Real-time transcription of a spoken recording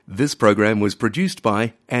This program was produced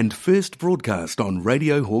by and first broadcast on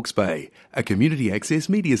Radio Hawke's Bay, a community access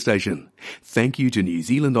media station. Thank you to New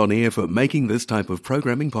Zealand On Air for making this type of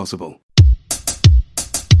programming possible.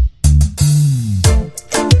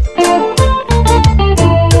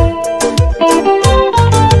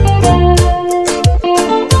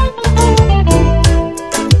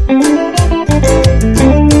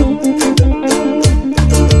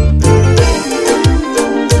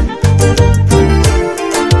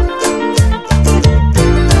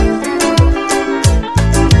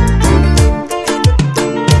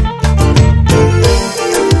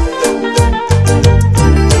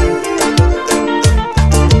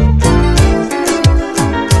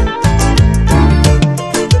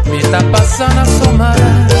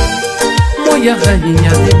 E a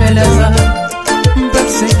rainha de beleza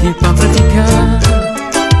persegui para praticar.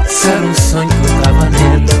 Se era um sonho que eu tava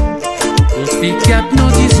nele, eu fiquei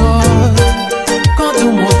hipnotizado.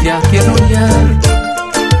 Quando mudei aquele olhar,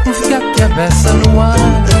 fiquei a cabeça no ar,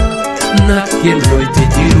 naquele noite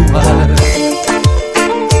de luar.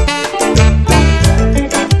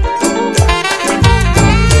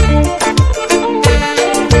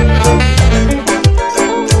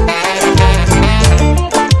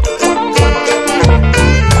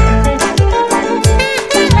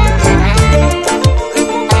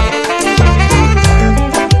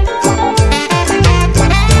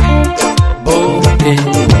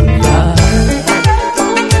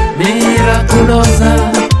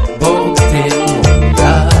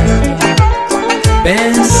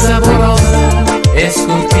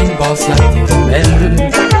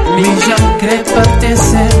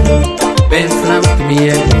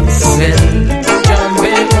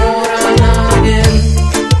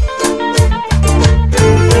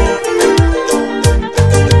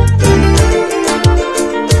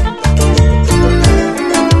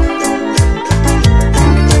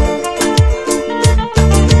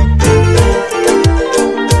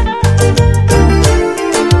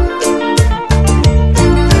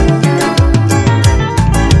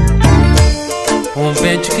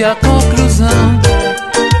 Que a conclusão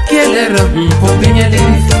que ele era um pouquinho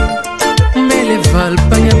livre me levou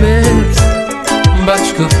para a vez,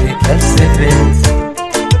 descobri aquele segredo.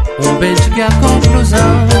 Beijo que a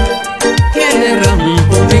conclusão que ele era um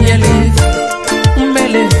pouquinho livre me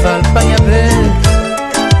levou para a vez,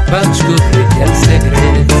 descobri aquele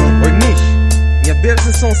segredo. Oi Nish, minha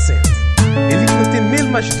berça são sente, ele que não tem mel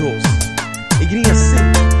mais doce, e grinha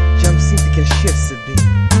sempre, já me sinto que ele cheira-se bem,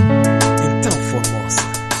 então formosa.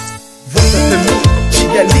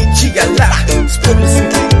 Chega ali, chega lá, spoiler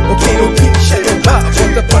sentir, ok, não vi, chega lá.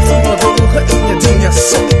 Volta para a moda, rainha de minha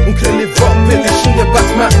som. Querer levar belichinha,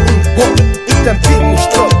 bate-me e também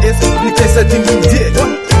mostrou essa riqueza de mim dele.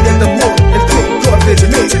 Grande amor, ele tem cor de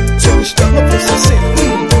mim. Chega está uma pessoa sem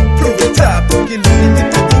aproveitar, porque ele é de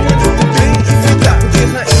pedinha, muito bem e ficar. Porque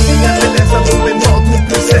rainha, beleza, não é modo,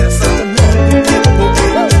 princesa. Amor, que eu vou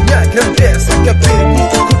ver, minha grandeza, cabelo,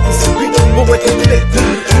 corpo subido, boa e preto.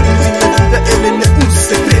 Ele é um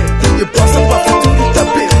segredo. E passa para o futuro, tá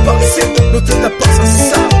bem fácil. Não tenta passar,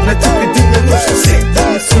 sabe? Na tua pedinha não se sente.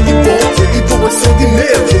 Eu sou de bom e boa sou de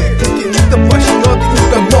meu. Porque nunca apaixonado e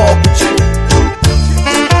nunca morre.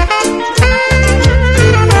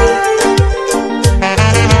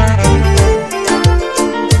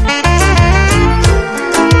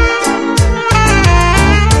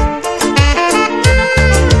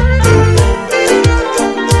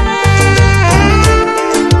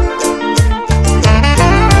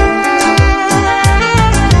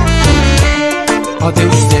 Oh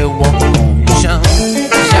Deus, teu ombro no chão,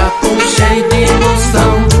 já puxei de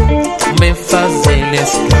emoção, bem fazer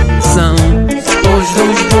essa canção, depois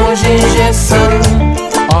dos bons injeção.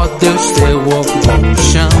 Oh Deus, teu ombro no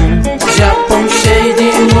chão, já puxei de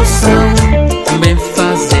emoção, bem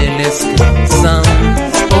fazer essa canção,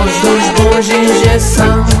 depois dos bons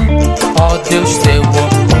injeção. Oh Deus, teu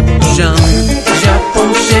ombro no chão, já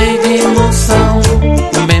puxei de emoção,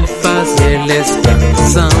 bem fazer essa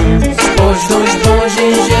canção, depois dos bons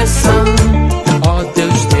injeção. Oh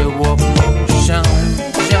Deus, deu o chão,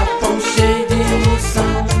 já pão cheio de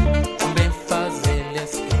emoção, bem fazer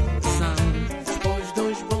essa canção, depois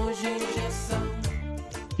dos bons injeção.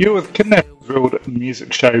 You're with Kidnap World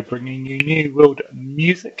Music Show, bringing you New World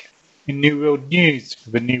music and New World news for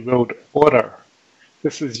the New World Order.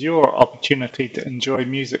 This is your opportunity to enjoy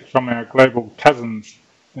music from our global cousins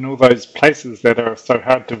in all those places that are so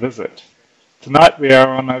hard to visit. Tonight we are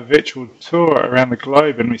on a virtual tour around the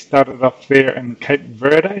globe, and we started off there in Cape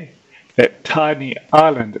Verde, that tiny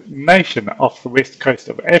island nation off the west coast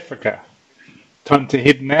of Africa. Time to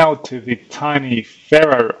head now to the tiny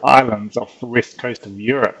Faroe Islands off the west coast of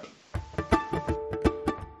Europe.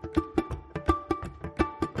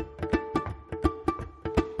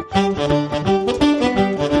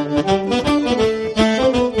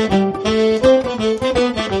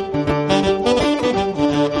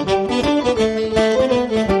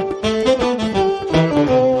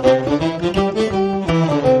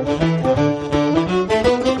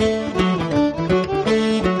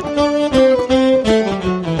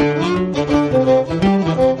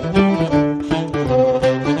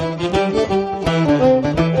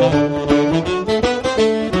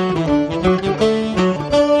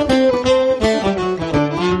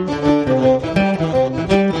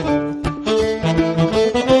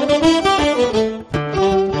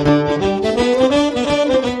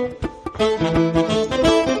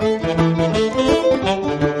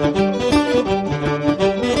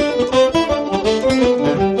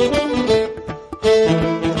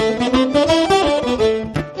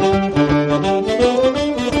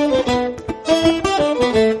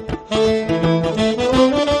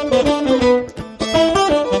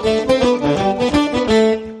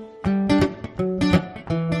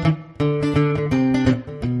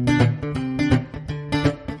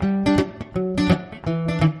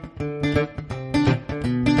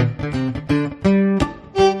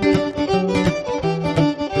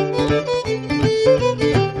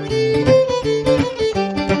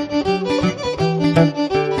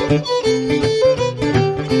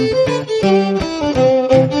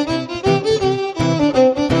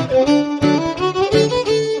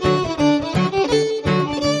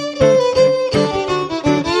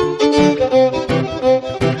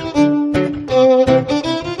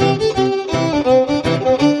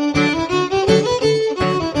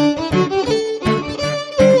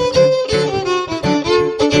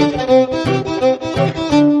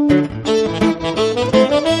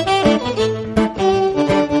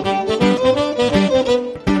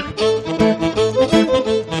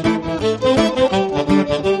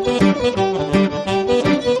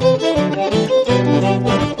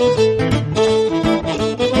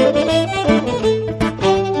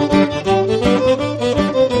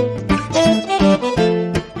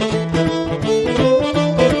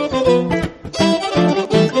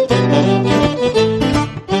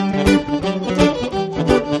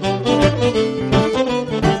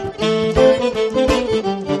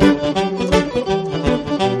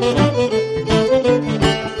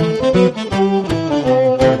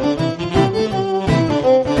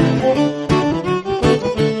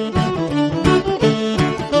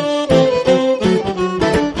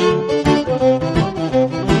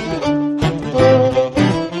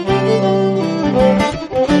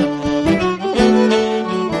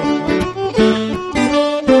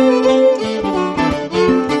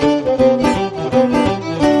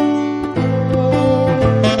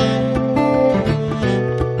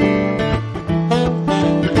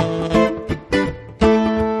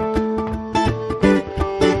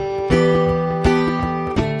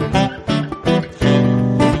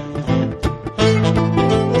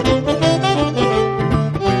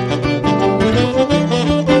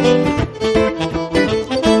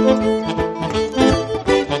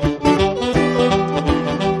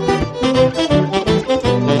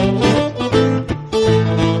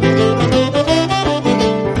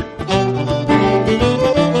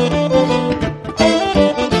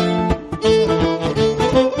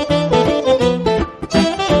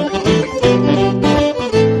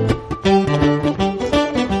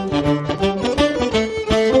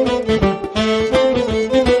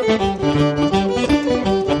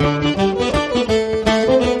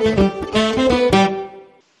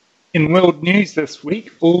 In world news this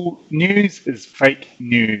week, all news is fake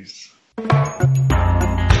news.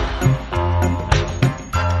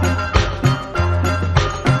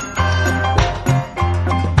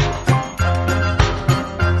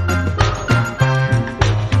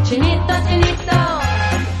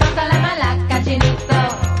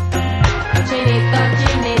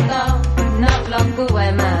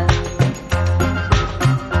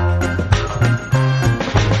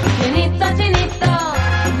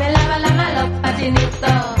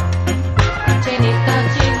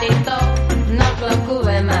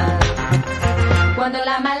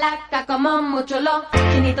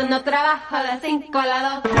 Chinito no trabaja de 5 a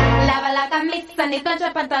las 2. Lava la camisa ni plancha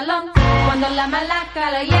el pantalón. Cuando la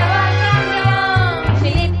malaca lo lleva al camión.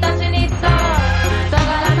 Chinito, chinito,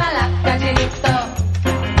 toca la malaca, chinito.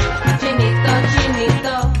 Chinito,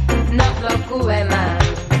 chinito, no preocupe más.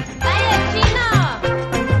 ¡Vaya, chino!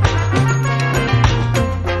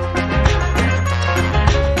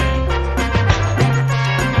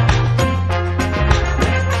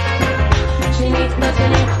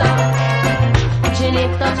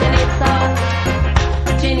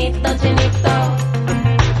 chinito, chinito, chinito,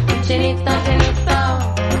 chinito,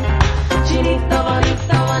 chinito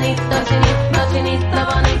bonito, bonito, chinito, chinito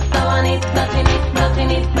bonito, bonito, chinito,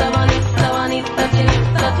 chinito bonito, bonito,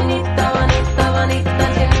 chinito, chinito bonito, bonito,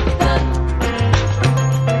 chinito.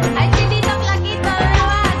 Ay, chinito flaquito, ¿dónde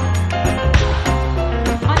vas?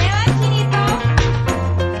 ¿Dónde vas, chinito?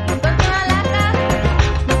 ¿Con qué malaca?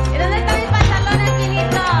 ¿Y dónde están mis pantalones,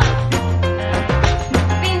 chinito?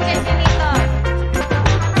 Pinche chinito.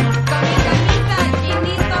 Con mi camisa,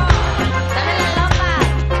 chinito. Dame la lopa.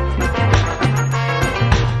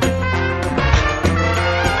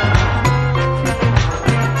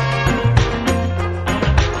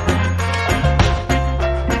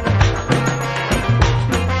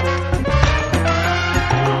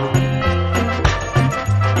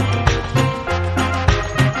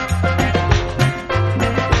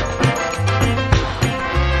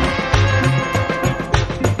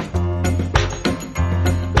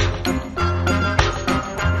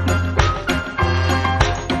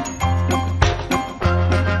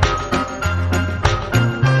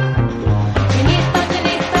 Chinito,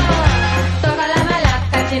 chinito, toca la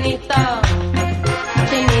malaca, chinito.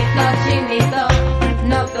 Chinito, chinito,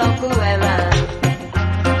 no preocupe más.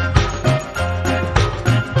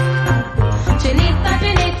 Chinito,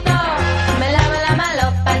 chinito, me lavo la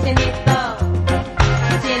malopa, chinito.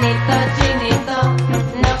 Chinito, chinito,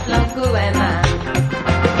 no preocupe más.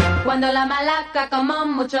 Cuando la malaca como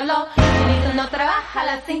mucho lo, chinito no trabaja a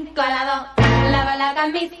las 5 a las 2. Lava la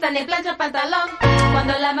camisa ni plancha el pantalón.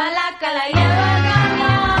 Cuando la malaca la lleva al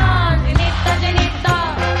camión. Chinito, chinito,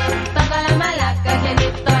 toca la malaca,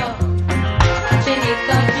 chinito.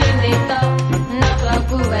 Chinito, chinito, no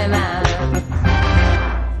preocupe más.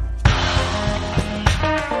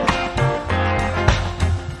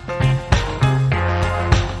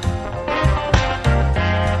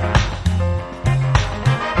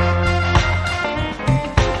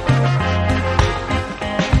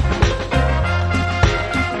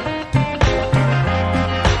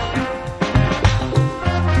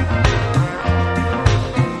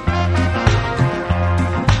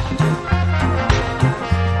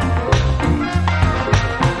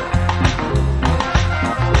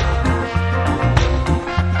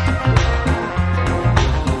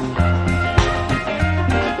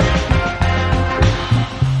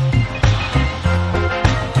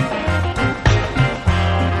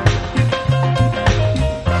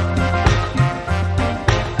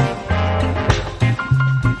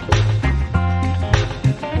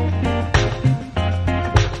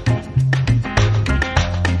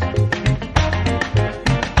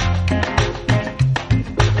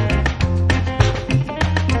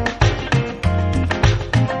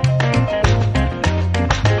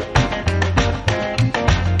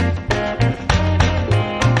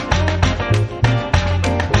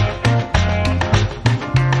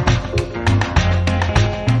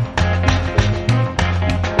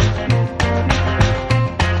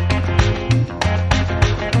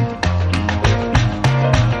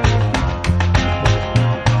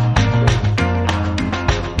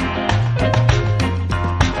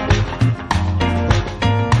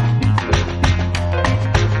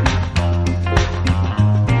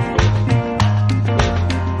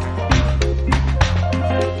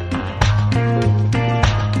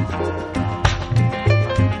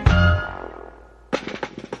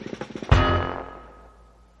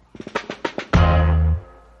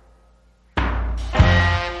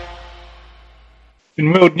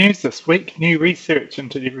 In world news this week, new research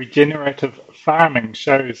into regenerative farming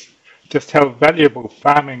shows just how valuable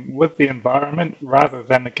farming with the environment rather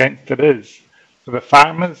than against it is for the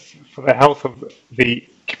farmers, for the health of the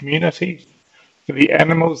community, for the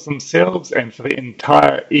animals themselves, and for the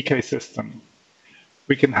entire ecosystem.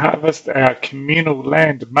 We can harvest our communal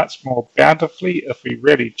land much more bountifully if we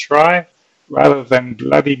really try, rather than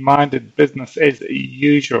bloody-minded business as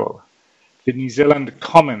usual. The New Zealand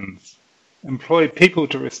Commons employ people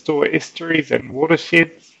to restore estuaries and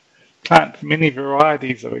watersheds, plant many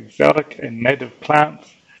varieties of exotic and native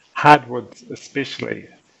plants, hardwoods especially.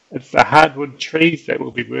 It's the hardwood trees that will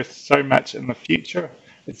be worth so much in the future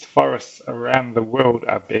as forests around the world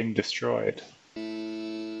are being destroyed. 3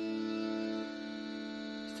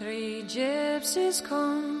 gypsies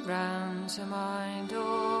come round to my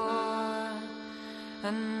door,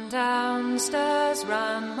 and downstairs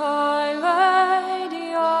ran my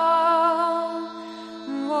lady all.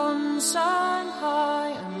 One sang high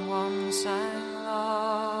and one sang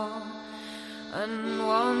low, and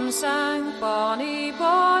one sang Bonnie,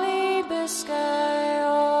 Bonnie Biscay.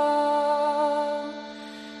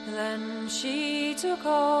 Then she took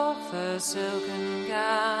took off her silken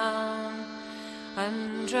gown,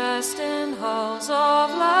 and dressed in holes of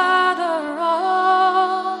ladder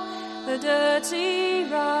all the dirty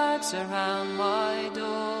rags around my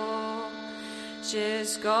door.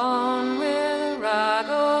 She's gone with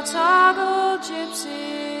raggle-taggle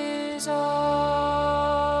gypsies all.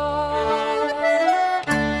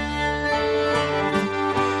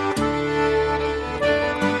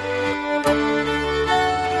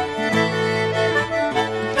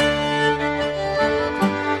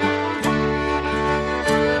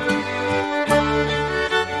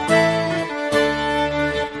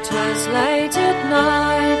 'Twas late at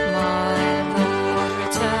night my lord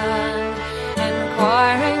returned,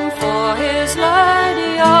 inquiring for his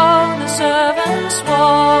lady. All the servants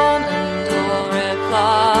sworn and all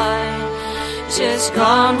replied, she's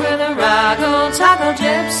gone with the raggle-taggle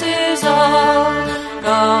gypsies all.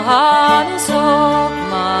 Go harness up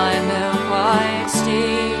my milk-white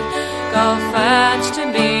steed, go fetch to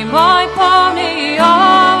me my pony,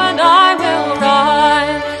 oh, and I will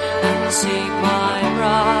ride and seek my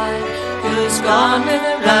bride, who's gone with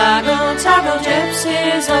the raggle-taggle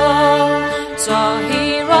gypsies all. So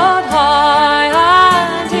he rode high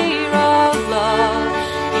and he rode low,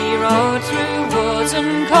 he rode through woods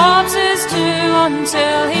and copses too,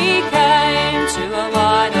 until he came to a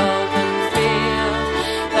wide open field,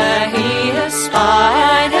 where he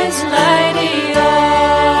espied his lady oh.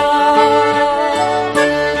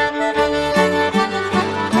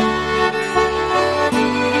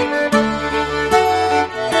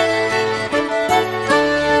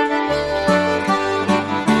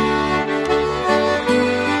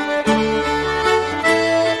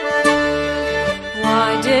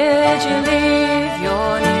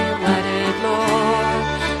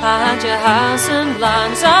 And your house and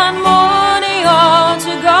lands and money all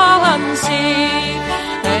to go and see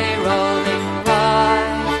a rolling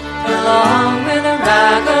ride along with the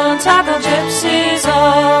raggle-taggle gypsies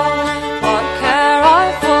all. What care I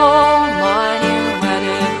for my new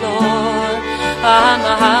wedded lord, and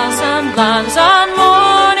the house and lands and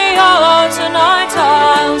money all. Tonight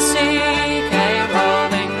I'll seek a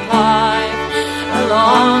rolling ride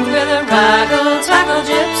along with the raggle-taggle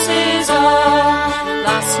gypsies all.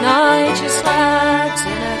 Last night you slept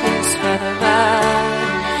in a goose feather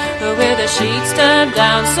bed, with the sheets turned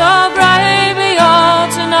down so bravely all.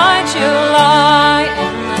 Tonight you'll lie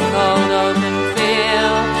in the cold open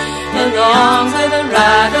field, along with the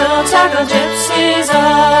raggle-taggle gypsies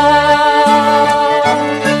all.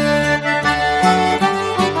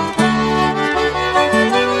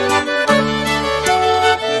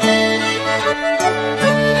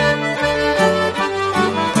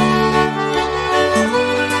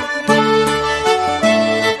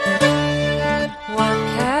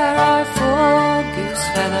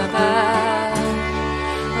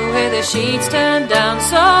 The sheets turned down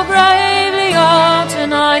so bravely all.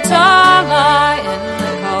 Tonight I'll lie in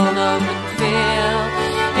the cold open field,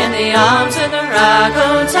 in the arms of the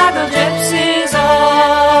raggle-taggle gypsies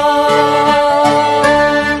all.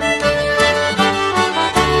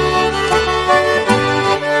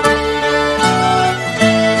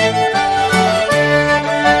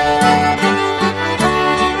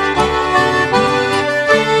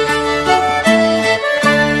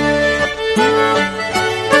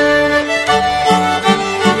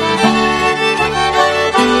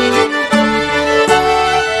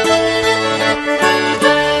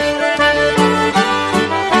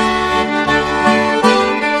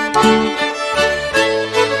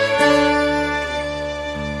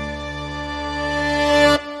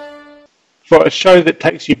 For a show that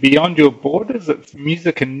takes you beyond your borders, it's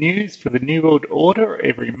music and news for the New World Order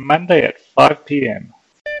every Monday at 5 p.m.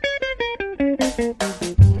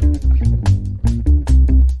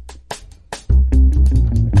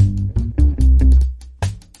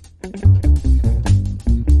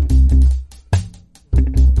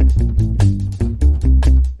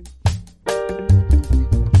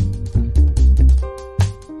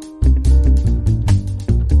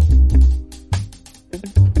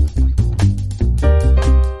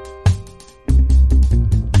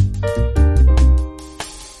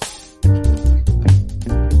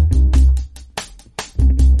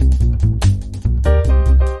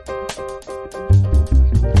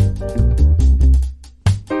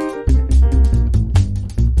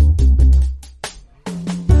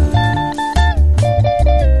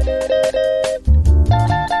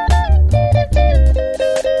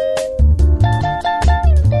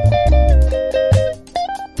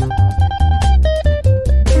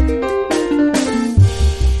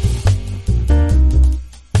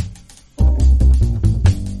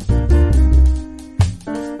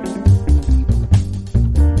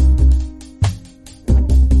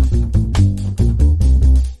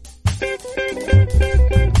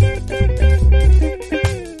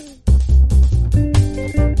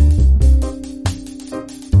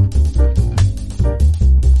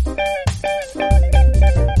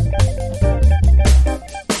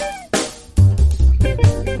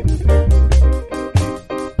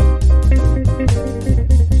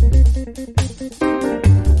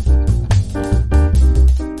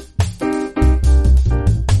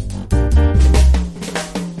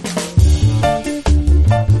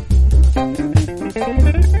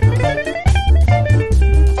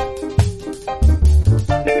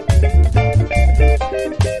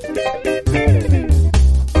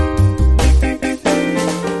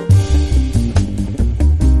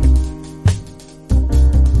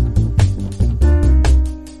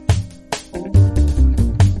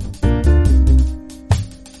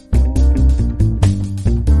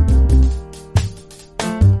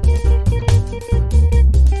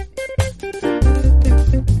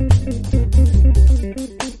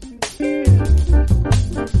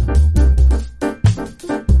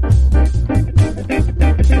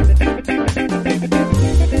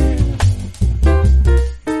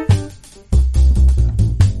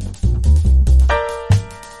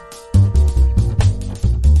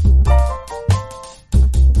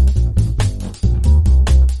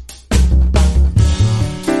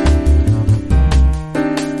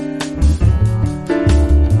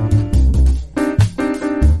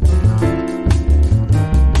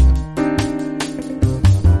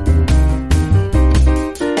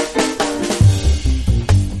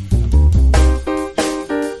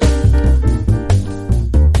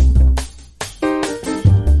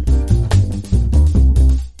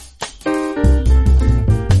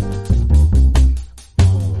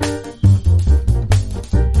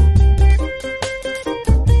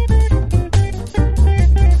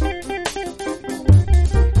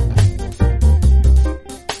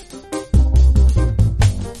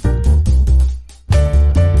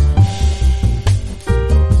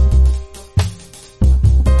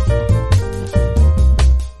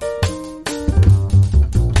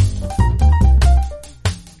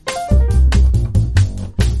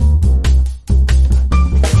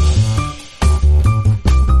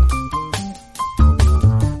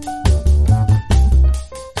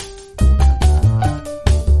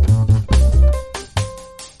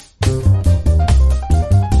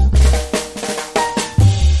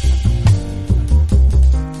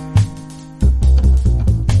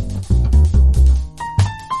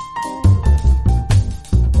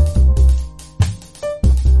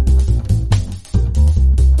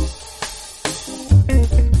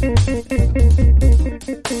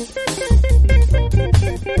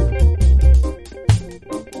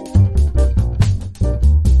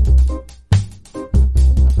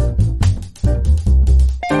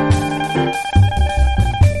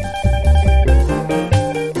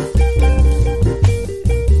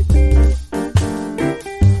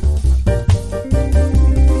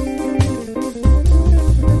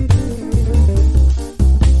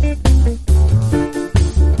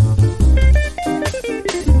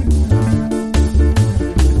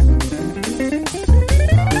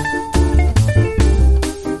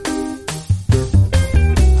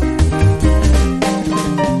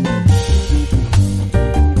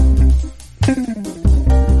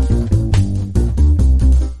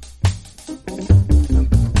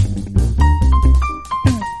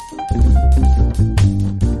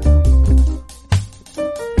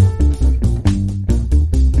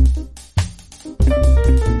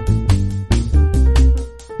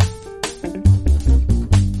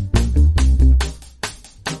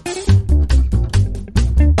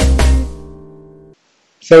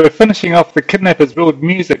 So we're finishing off the Kidnappers World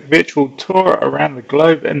Music virtual tour around the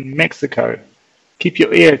globe in Mexico. Keep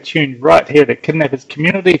your ear tuned right here to Kidnappers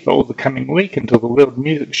Community for all the coming week until the World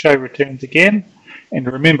Music Show returns again. And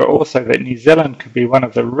remember also that New Zealand could be one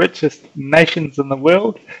of the richest nations in the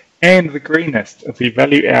world and the greenest if we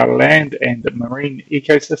value our land and marine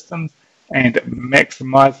ecosystems and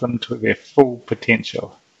maximise them to their full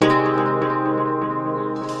potential.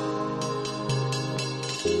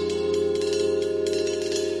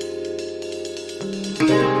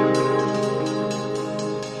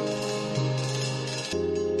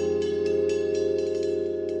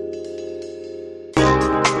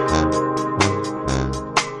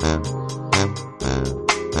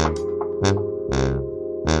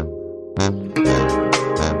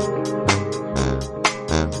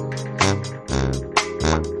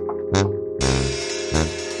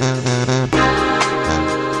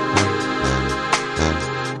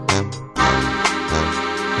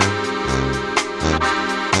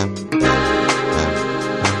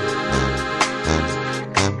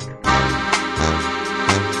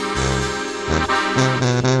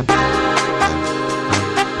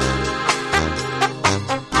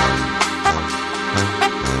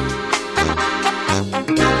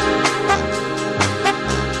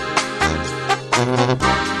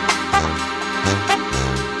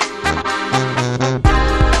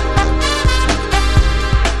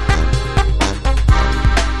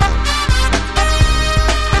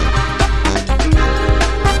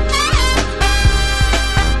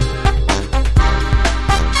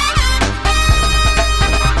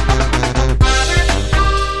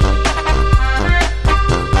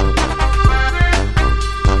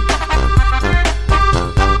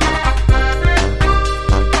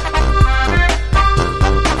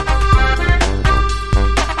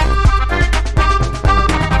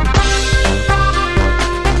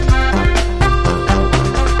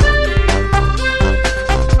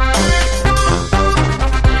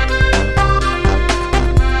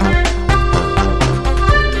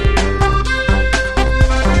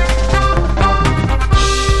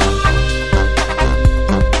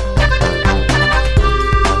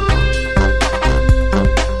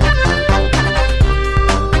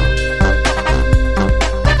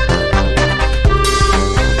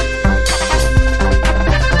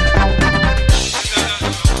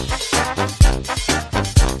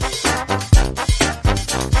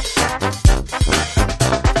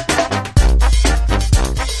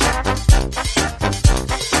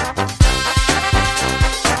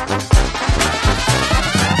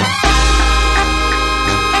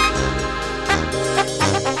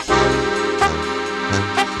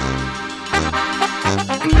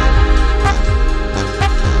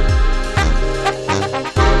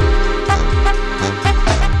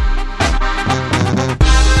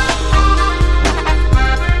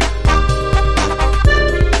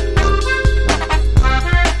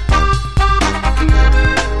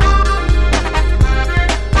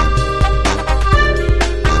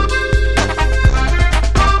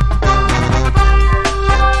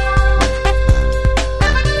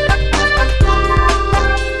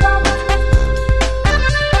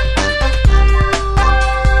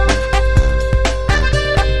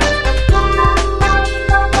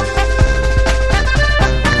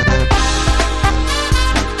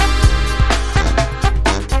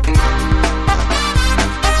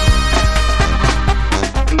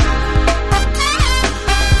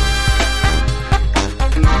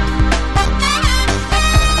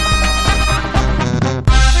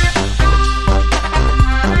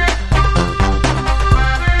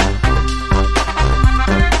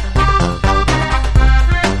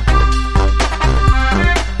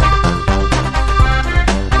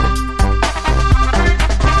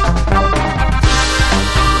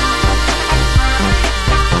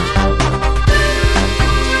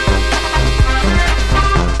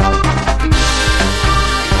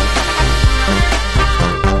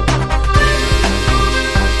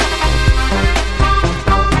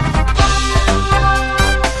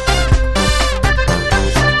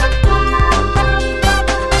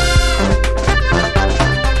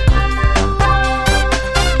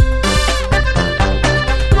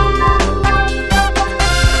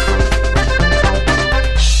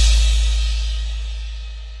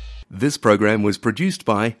 This program was produced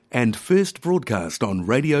by and first broadcast on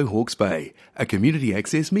Radio Hawke's Bay, a community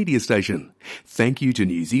access media station. Thank you to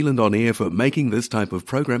New Zealand On Air for making this type of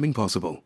programming possible.